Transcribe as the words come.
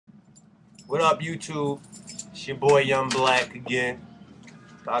What up, YouTube? It's your boy Young Black again.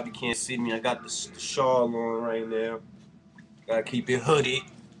 Probably can't see me. I got the shawl on right now. Gotta keep it hooded.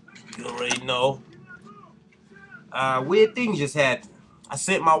 You already know. Weird things just happened. I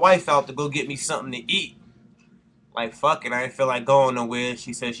sent my wife out to go get me something to eat. Like, fuck it, I didn't feel like going nowhere.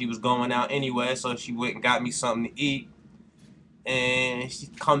 She said she was going out anyway, so she went and got me something to eat. And she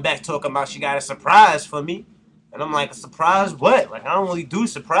come back talking about she got a surprise for me. And I'm like, a surprise what? Like, I don't really do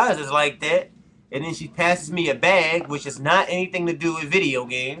surprises like that. And then she passes me a bag, which is not anything to do with video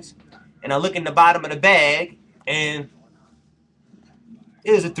games. And I look in the bottom of the bag, and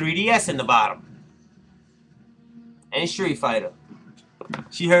there's a 3DS in the bottom. And Street Fighter.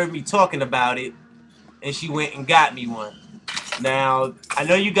 She heard me talking about it, and she went and got me one. Now, I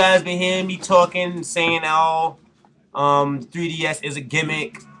know you guys been hearing me talking, saying, oh, 3DS is a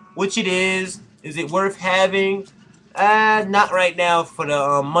gimmick, which it is. Is it worth having? Not right now for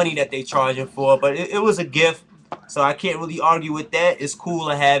the money that they charging for, but it was a gift, so I can't really argue with that. It's cool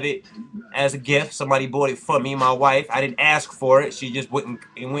to have it as a gift. Somebody bought it for me, my wife. I didn't ask for it. She just went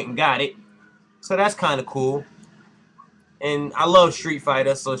and got it. So that's kind of cool. And I love Street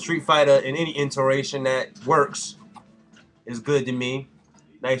Fighter, so Street Fighter in any iteration that works is good to me.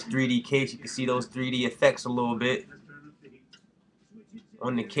 Nice 3D case. You can see those 3D effects a little bit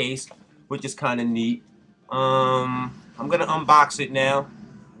on the case, which is kind of neat. I'm gonna unbox it now,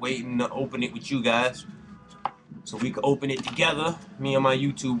 waiting to open it with you guys, so we can open it together, me and my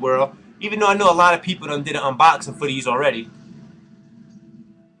YouTube world. Even though I know a lot of people done did an unboxing for these already,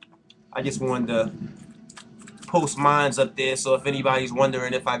 I just wanted to post mines up there, so if anybody's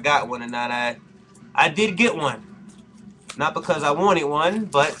wondering if I got one or not, I did get one. Not because I wanted one,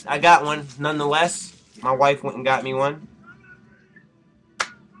 but I got one nonetheless. My wife went and got me one.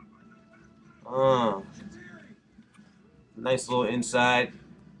 Nice little inside.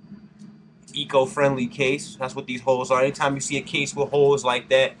 Eco-friendly case. That's what these holes are. Anytime you see a case with holes like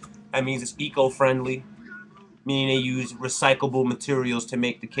that, that means it's eco-friendly, meaning they use recyclable materials to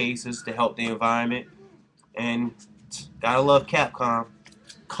make the cases to help the environment. And gotta love Capcom.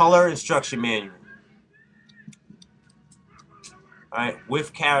 Color instruction manual. Alright,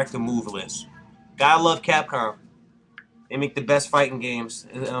 with character move list. Gotta love Capcom. They make the best fighting games,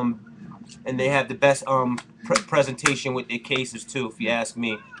 and they have the best presentation with their cases too, if you ask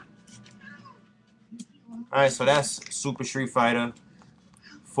me. Alright, so that's Super Street Fighter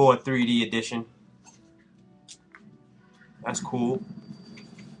 4 3D edition. That's cool.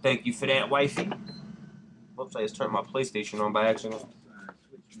 Thank you for that, wifey. Oops, I just turned my PlayStation on by accident.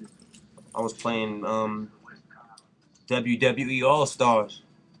 I was playing WWE All-Stars,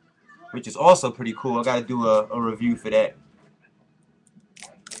 which is also pretty cool. I gotta do a review for that.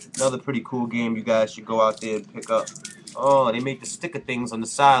 Another pretty cool game you guys should go out there and pick up. Oh, they make the sticker things on the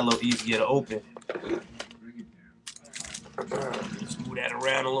side a little easier to open. Just move that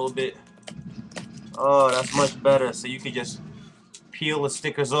around a little bit. Oh, that's much better. So you can just peel the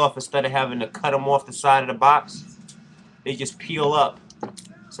stickers off instead of having to cut them off the side of the box. They just peel up,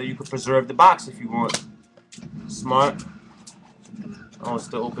 so you can preserve the box if you want. Smart. Oh, it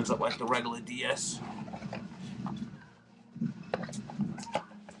still opens up like the regular DS.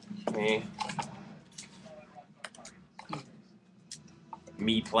 Okay.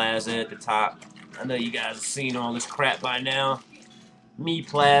 Me Plaza at the top. I know you guys have seen all this crap by now. Me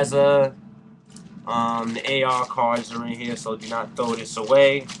Plaza. The AR cards are in here, so do not throw this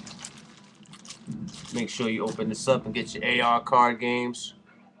away. Make sure you open this up and get your AR card games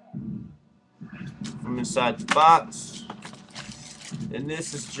from inside the box. And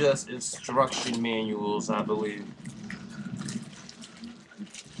this is just instruction manuals, I believe.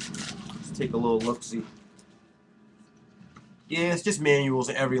 Let's take a little look-see. Yeah, it's just manuals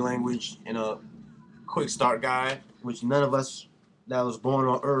in every language and a quick start guide, which none of us that was born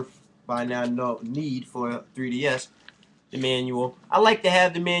on Earth by now need for 3DS. The manual. I like to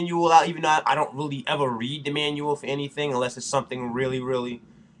have the manual out, even though I don't really ever read the manual for anything unless it's something really, really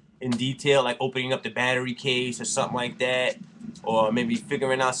in detail, like opening up the battery case or something like that, or maybe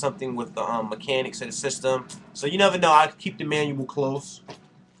figuring out something with the mechanics of the system. So you never know. I keep the manual close,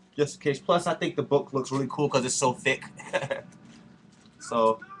 just in case. Plus, I think the book looks really cool because it's so thick.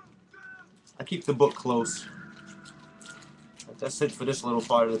 So I keep the book close. That's it for this little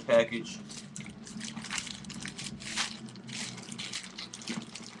part of the package.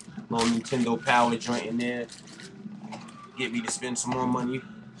 Little Nintendo Power joint in there. Get me to spend some more money.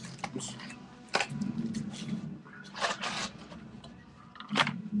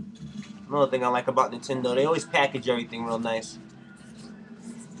 Another thing I like about Nintendo, they always package everything real nice.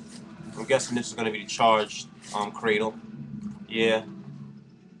 I'm guessing this is going to be the charged cradle. Yeah.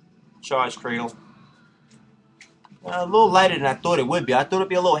 Charge cradle. A little lighter than I thought it would be. I thought it'd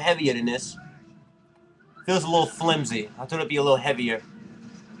be a little heavier than this. Feels a little flimsy. I thought it'd be a little heavier.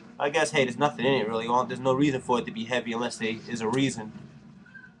 I guess, hey, there's nothing in it really. There's no reason for it to be heavy unless there is a reason.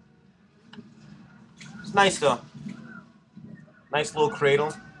 It's nice though. Nice little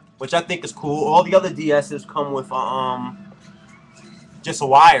cradle, which I think is cool. All the other DSs come with just a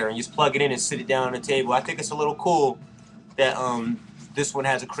wire, and you just plug it in and sit it down on the table. I think it's a little cool that this one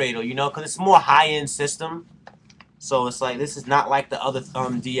has a cradle, you know, because it's a more high-end system. So it's like this is not like the other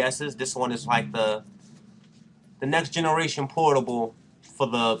DSs. This one is like the next generation portable for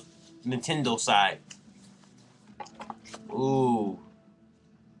the Nintendo side. Ooh.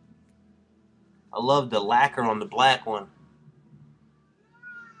 I love the lacquer on the black one.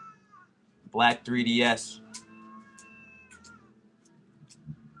 Black 3DS.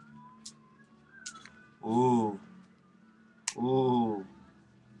 Ooh. Ooh.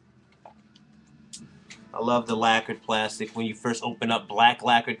 I love the lacquered plastic. When you first open up black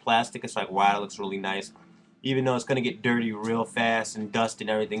lacquered plastic, it's like, wow, it looks really nice. Even though it's going to get dirty real fast and dust and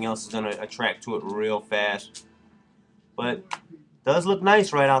everything else is going to attract to it real fast. But it does look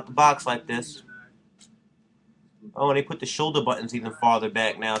nice right out the box like this. Oh, and they put the shoulder buttons even farther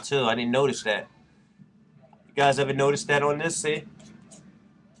back now, too. I didn't notice that. You guys ever noticed that on this, see?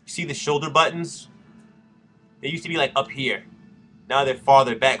 See the shoulder buttons? They used to be like up here. Now they're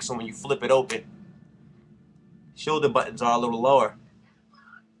farther back, so when you flip it open, shoulder buttons are a little lower.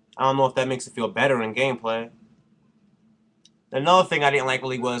 I don't know if that makes it feel better in gameplay. Another thing I didn't like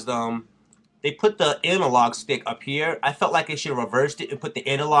really was they put the analog stick up here. I felt like they should have reversed it and put the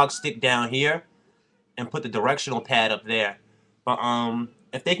analog stick down here and put the directional pad up there. But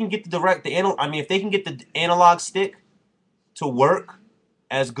if they can get if they can get the analog stick to work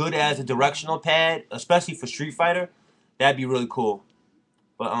as good as a directional pad, especially for Street Fighter, that'd be really cool.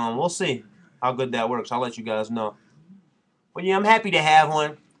 But we'll see how good that works. I'll let you guys know. But yeah, I'm happy to have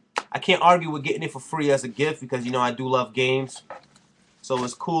one. I can't argue with getting it for free as a gift because, you know, I do love games. So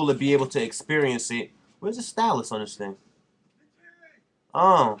it's cool to be able to experience it. Where's the stylus on this thing?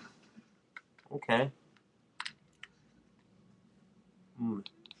 Oh. Okay. I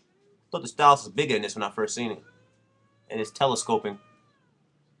thought the stylus was bigger than this when I first seen it. And it's telescoping.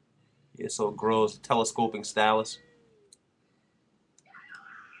 Yeah, so it grows. Telescoping stylus.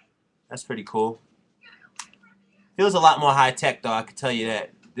 That's pretty cool. Feels a lot more high-tech, though, I can tell you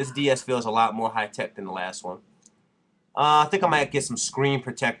that. This DS feels a lot more high-tech than the last one. I think I might get some screen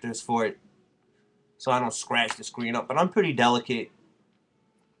protectors for it so I don't scratch the screen up. But I'm pretty delicate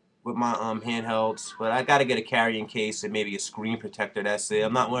with my handhelds. But I got to get a carrying case and maybe a screen protector, that's it.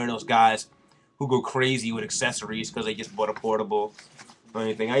 I'm not one of those guys who go crazy with accessories because they just bought a portable or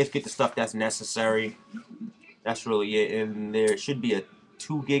anything. I just get the stuff that's necessary. That's really it. And there should be a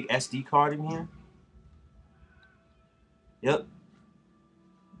 2 gig SD card in here. Yep.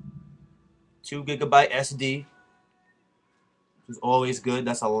 2 gigabyte SD. Which is always good.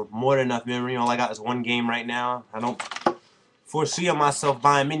 That's more than enough memory. All I got is one game right now. I don't foresee myself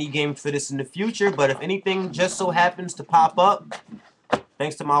buying mini games for this in the future, but if anything just so happens to pop up,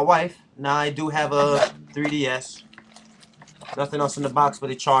 thanks to my wife, now I do have a 3DS. Nothing else in the box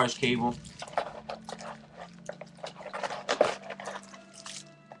but a charge cable.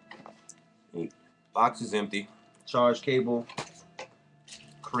 Box is empty. Charge cable,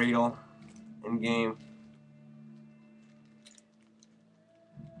 cradle, and game.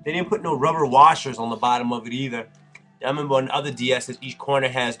 They didn't put no rubber washers on the bottom of it either. I remember on other DSs, each corner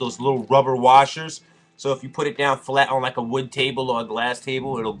has those little rubber washers. So if you put it down flat on like a wood table or a glass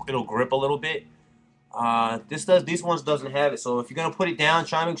table, it'll grip a little bit. These ones doesn't have it. So if you're gonna put it down,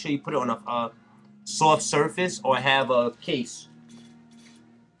 try to make sure you put it on a soft surface or have a case,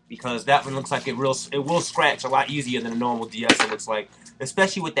 because that one looks like it will scratch a lot easier than a normal DS. It looks like,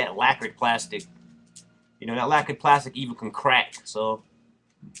 especially with that lacquered plastic. You know, that lacquered plastic even can crack. So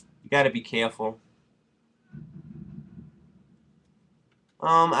you gotta be careful.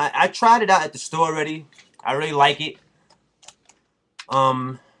 I tried it out at the store already. I really like it.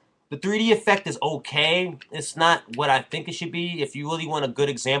 The 3D effect is okay. It's not what I think it should be. If you really want a good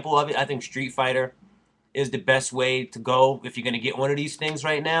example of it, I think Street Fighter is the best way to go if you're gonna get one of these things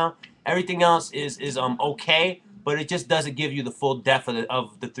right now. Everything else is okay, but it just doesn't give you the full depth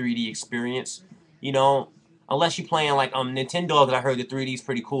of the 3D experience. You know, unless you're playing like Nintendo, because I heard the 3D is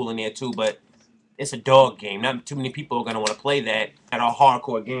pretty cool in there too, but it's a dog game. Not too many people are gonna want to play that that are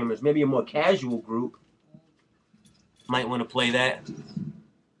hardcore gamers. Maybe a more casual group might want to play that.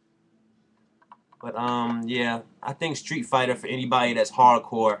 But yeah, I think Street Fighter for anybody that's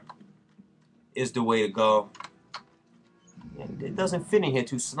hardcore is the way to go. And it doesn't fit in here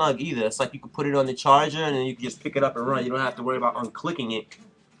too snug either. It's like you can put it on the charger and then you can just pick it up and run. You don't have to worry about unclicking it.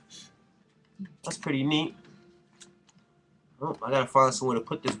 That's pretty neat. Oh, I gotta find somewhere to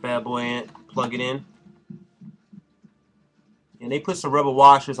put this bad boy in, plug it in. And they put some rubber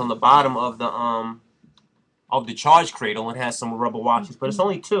washers on the bottom of the charge cradle. It has some rubber washers, but it's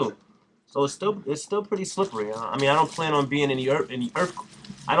only 2. So it's still pretty slippery. I mean, I don't plan on being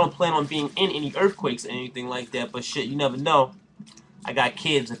I don't plan on being in any earthquakes or anything like that. But shit, you never know. I got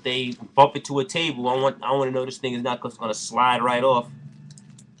kids. If they bump into a table, I want to know this thing is not gonna slide right off.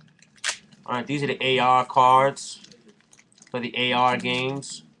 All right, these are the AR cards for the AR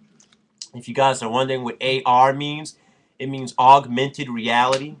games. If you guys are wondering what AR means, it means augmented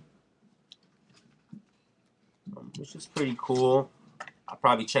reality, which is pretty cool. I'll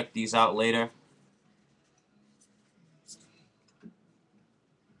probably check these out later.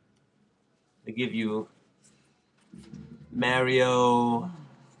 They give you Mario,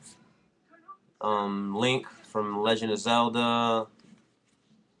 Link from Legend of Zelda,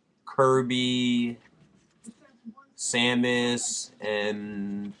 Kirby, Samus,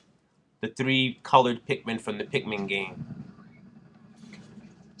 and the 3 colored Pikmin from the Pikmin game.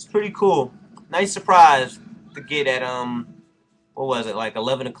 It's pretty cool. Nice surprise to get at what was it, like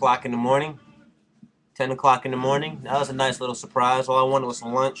 11 o'clock in the morning? 10 o'clock in the morning? That was a nice little surprise. All I wanted was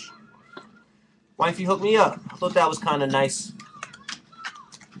some lunch. Wifey hooked me up. I thought that was kind of nice.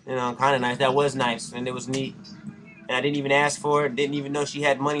 You know, kind of nice. That was nice, and it was neat. And I didn't even ask for it. Didn't even know she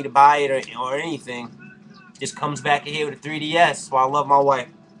had money to buy it or anything. Just comes back in here with a 3DS. So I love my wife.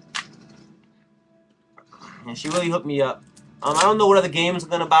 And she really hooked me up. I don't know what other games I'm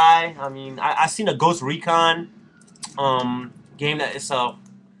gonna buy. I mean, I seen a Ghost Recon game that is a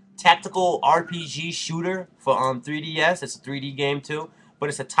tactical RPG shooter for 3DS. It's a 3D game too, but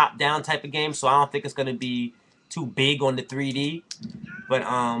it's a top-down type of game, so I don't think it's gonna be too big on the 3D. But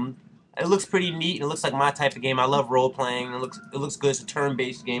it looks pretty neat, and it looks like my type of game. I love role-playing. It looks good. It's a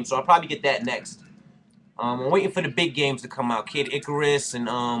turn-based game, so I'll probably get that next. I'm waiting for the big games to come out. Kid Icarus and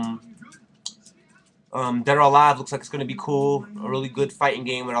Dead or Alive looks like it's going to be cool. A really good fighting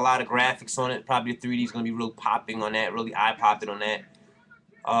game with a lot of graphics on it. Probably the 3D is going to be real popping on that. Really eye-popping on that.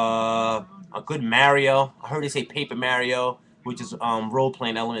 A good Mario. I heard they say Paper Mario, which is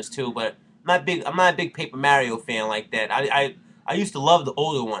role-playing elements too. But I'm not a big Paper Mario fan like that. I used to love the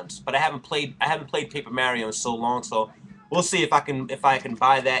older ones, but I haven't played Paper Mario in so long. So we'll see if I can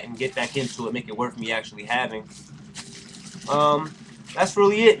buy that and get back into it, make it worth me actually having. That's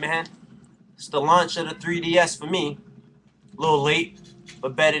really it, man. It's the launch of the 3DS for me. A little late,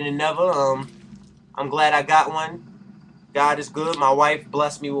 but better than never. I'm glad I got one. God is good. My wife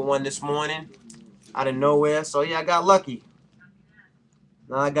blessed me with one this morning out of nowhere. So yeah, I got lucky.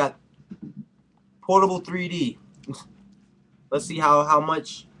 Now I got portable 3D. Let's see how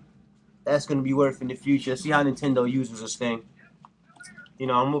much that's going to be worth in the future. See how Nintendo uses this thing. You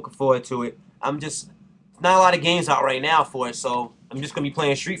know, I'm looking forward to it. Not a lot of games out right now for it, so I'm just going to be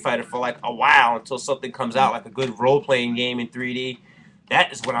playing Street Fighter for like a while until something comes out, like a good role-playing game in 3D.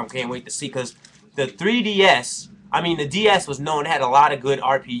 That is what I can't wait to see, because the 3DS, I mean, the DS was known, it had a lot of good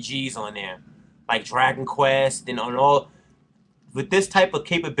RPGs on there, like Dragon Quest and all. With this type of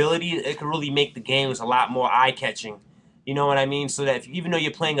capability, it could really make the games a lot more eye-catching. You know what I mean? So that even though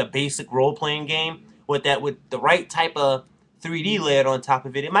you're playing a basic role-playing game, with the right type of 3D layered on top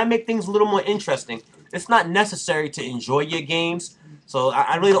of it, it might make things a little more interesting. It's not necessary to enjoy your games, so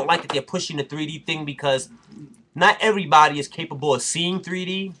I really don't like that they're pushing the 3D thing, because not everybody is capable of seeing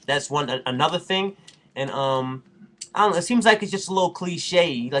 3D. That's another thing, and I don't know. It seems like it's just a little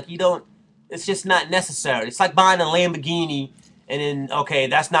cliche. Like it's just not necessary. It's like buying a Lamborghini, and then okay,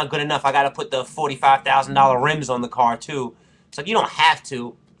 that's not good enough. I got to put the $45,000 rims on the car too. It's like you don't have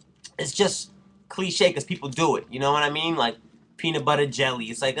to. It's just cliche because people do it. You know what I mean? Like peanut butter jelly.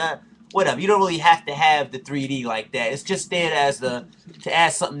 It's like whatever. You don't really have to have the 3D like that. It's just there as to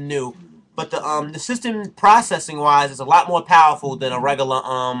add something new. But the system processing wise is a lot more powerful than a regular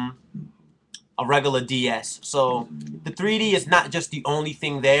DS. So the 3D is not just the only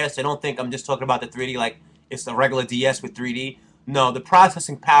thing there. So don't think I'm just talking about the 3D like it's the regular DS with 3D. No, the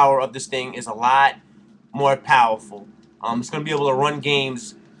processing power of this thing is a lot more powerful. It's going to be able to run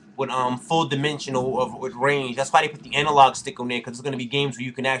games with full dimensional with range. That's why they put the analog stick on there, because it's going to be games where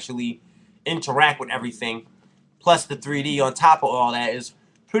you can actually interact with everything. Plus the 3D on top of all that is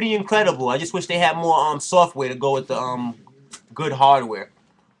pretty incredible. I just wish they had more software to go with the good hardware.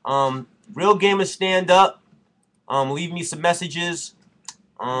 Real Gamers stand up. Leave me some messages,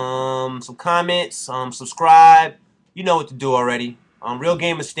 some comments, subscribe. You know what to do already. Real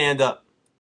Gamers stand up.